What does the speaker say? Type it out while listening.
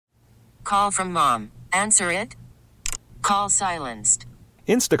call from mom. Answer it. Call silenced.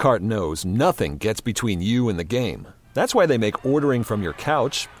 Instacart knows nothing gets between you and the game. That's why they make ordering from your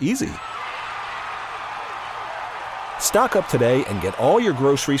couch easy. Stock up today and get all your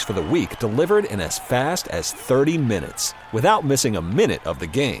groceries for the week delivered in as fast as 30 minutes without missing a minute of the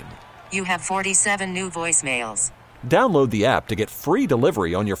game. You have 47 new voicemails. Download the app to get free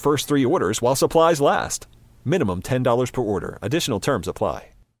delivery on your first 3 orders while supplies last. Minimum $10 per order. Additional terms apply.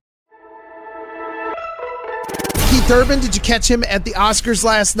 Keith Urban, did you catch him at the Oscars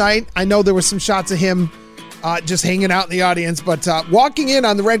last night? I know there were some shots of him just hanging out in the audience, but walking in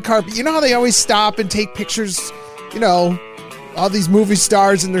on the red carpet, you know how they always stop and take pictures, you know, all these movie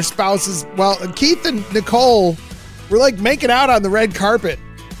stars and their spouses. Well, Keith and Nicole were like making out on the red carpet.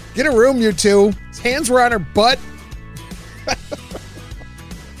 Get a room, you two. His hands were on her butt.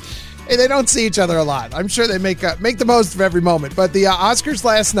 Hey, they don't see each other a lot. I'm sure they make the most of every moment. But the Oscars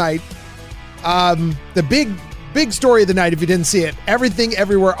last night, the big story of the night, if you didn't see it, Everything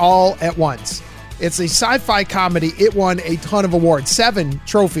Everywhere All at Once. It's a sci-fi comedy. It won a ton of awards, 7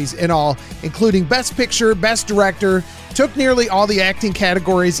 trophies in all, including Best Picture, Best Director, took nearly all the acting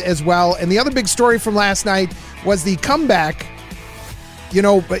categories as well. And the other big story from last night was the comeback. You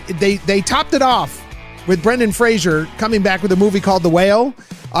know, they topped it off with Brendan Fraser coming back with a movie called The Whale.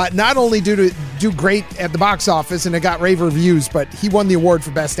 Not only did it do great at the box office and it got rave reviews, but he won the award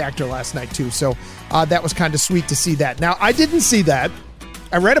for Best Actor last night too. So that was kind of sweet to see that. Now, I didn't see that.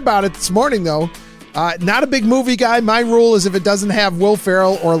 I read about it this morning, though. Not a big movie guy. My rule is if it doesn't have Will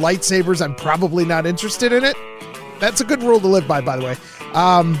Ferrell or lightsabers, I'm probably not interested in it. That's a good rule to live by the way.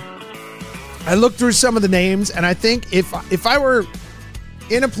 I looked through some of the names, and I think if I were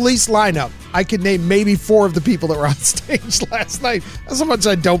in a police lineup, I could name maybe 4 of the people that were on stage last night. That's how much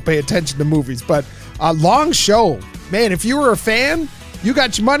I don't pay attention to movies. But a long show. Man, if you were a fan, you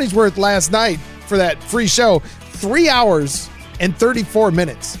got your money's worth last night for that free show. 3 hours and 34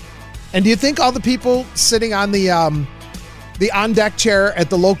 minutes. And do you think all the people sitting on the on-deck chair at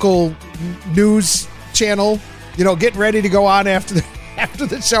the local news channel, you know, getting ready to go on after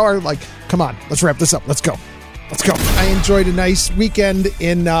the show are like, come on, let's wrap this up. Let's go. Let's go. I enjoyed a nice weekend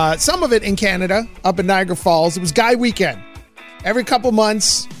in some of it in Canada, up in Niagara Falls. It was Guy Weekend. Every couple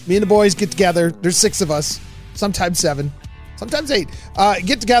months, me and the boys get together. There's 6 of us, sometimes 7, sometimes 8.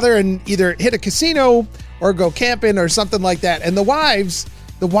 Get together and either hit a casino or go camping or something like that. And the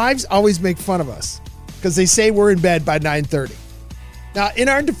wives always make fun of us because they say we're in bed by 9:30. Now, in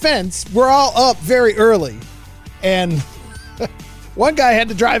our defense, we're all up very early. And one guy had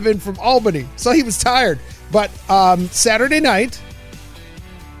to drive in from Albany, so he was tired. But Saturday night,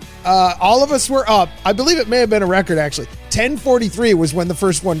 all of us were up. I believe it may have been a record, actually. 10:43 was when the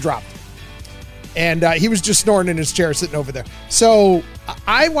first one dropped. And he was just snoring in his chair sitting over there. So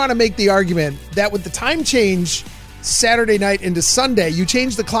I want to make the argument that with the time change Saturday night into Sunday, you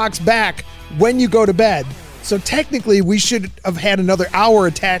change the clocks back when you go to bed. So technically, we should have had another hour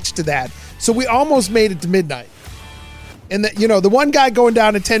attached to that. So we almost made it to midnight. And the one guy going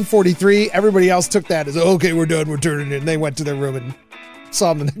down at 10:43, everybody else took that as, okay, we're done, we're turning in. And they went to their room and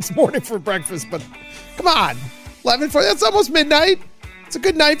saw him the next morning for breakfast. But come on, 11:40, that's almost midnight. It's a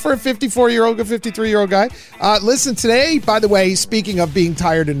good night for a 54-year-old, a 53-year-old guy. Listen, today, by the way, speaking of being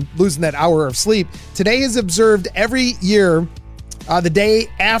tired and losing that hour of sleep, today is observed every year, the day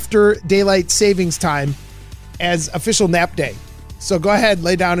after daylight savings time, as official nap day. So go ahead,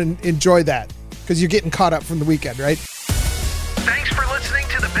 lay down and enjoy that, because you're getting caught up from the weekend, right? Thanks for listening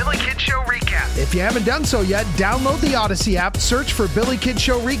to the Billy Kid Show Recap. If you haven't done so yet, download the Odyssey app, search for Billy Kid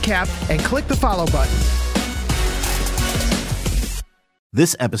Show Recap, and click the follow button.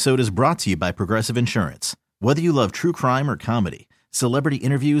 This episode is brought to you by Progressive Insurance. Whether you love true crime or comedy, celebrity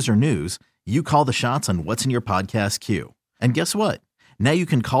interviews or news, you call the shots on what's in your podcast queue. And guess what? Now you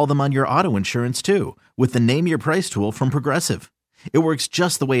can call them on your auto insurance too, with the Name Your Price tool from Progressive. It works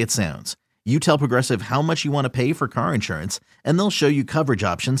just the way it sounds. You tell Progressive how much you want to pay for car insurance, and they'll show you coverage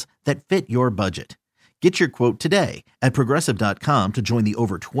options that fit your budget. Get your quote today at Progressive.com to join the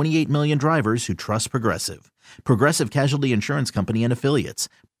over 28 million drivers who trust Progressive. Progressive Casualty Insurance Company and Affiliates.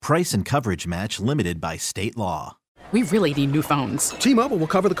 Price and coverage match limited by state law. We really need new phones. T-Mobile will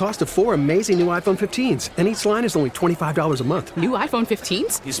cover the cost of 4 amazing new iPhone 15s, and each line is only $25 a month. New iPhone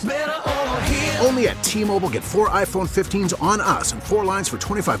 15s? It's better over here. Only at T-Mobile, get 4 iPhone 15s on us and 4 lines for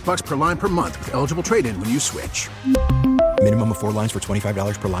 $25 per line per month with eligible trade-in when you switch. Minimum of 4 lines for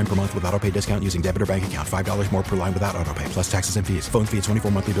 $25 per line per month with autopay discount using debit or bank account. $5 more per line without autopay, plus taxes and fees. Phone fee at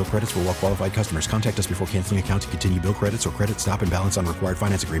 24 monthly bill credits for well-qualified customers. Contact us before canceling account to continue bill credits or credit stop and balance on required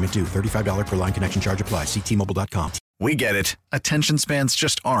finance agreement due. $35 per line connection charge applies. See T-Mobile.com. We get it. Attention spans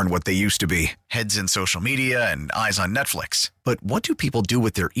just aren't what they used to be. Heads in social media and eyes on Netflix. But what do people do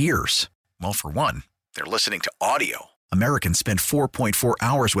with their ears? Well, for one, they're listening to audio. Americans spend 4.4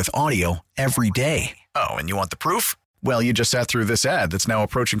 hours with audio every day. Oh, and you want the proof? Well, you just sat through this ad that's now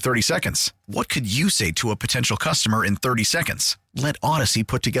approaching 30 seconds. What could you say to a potential customer in 30 seconds? Let Odyssey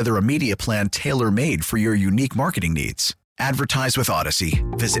put together a media plan tailor-made for your unique marketing needs. Advertise with Odyssey.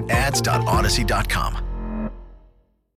 Visit ads.odyssey.com.